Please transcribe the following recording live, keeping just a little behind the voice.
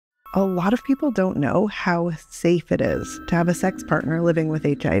a lot of people don't know how safe it is to have a sex partner living with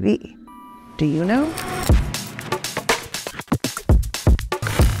HIV. Do you know?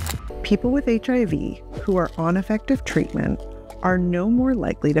 People with HIV who are on effective treatment are no more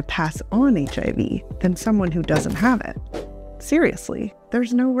likely to pass on HIV than someone who doesn't have it. Seriously,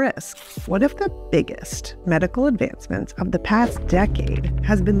 there's no risk. What if the biggest medical advancements of the past decade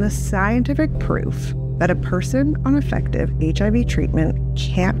has been the scientific proof that a person on effective HIV treatment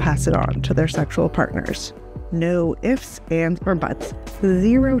can't pass it on to their sexual partners? No ifs, ands, or buts.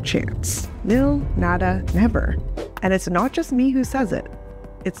 Zero chance. Nil, nada, never. And it's not just me who says it.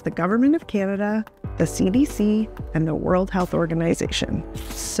 It's the Government of Canada, the CDC, and the World Health Organization.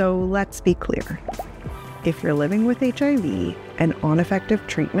 So let's be clear. If you're living with HIV and on effective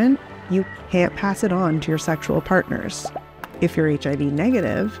treatment, you can't pass it on to your sexual partners. If you're HIV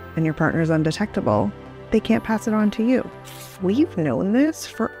negative and your partner is undetectable, they can't pass it on to you. We've known this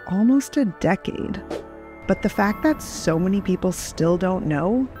for almost a decade. But the fact that so many people still don't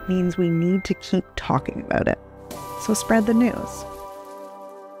know means we need to keep talking about it. So spread the news.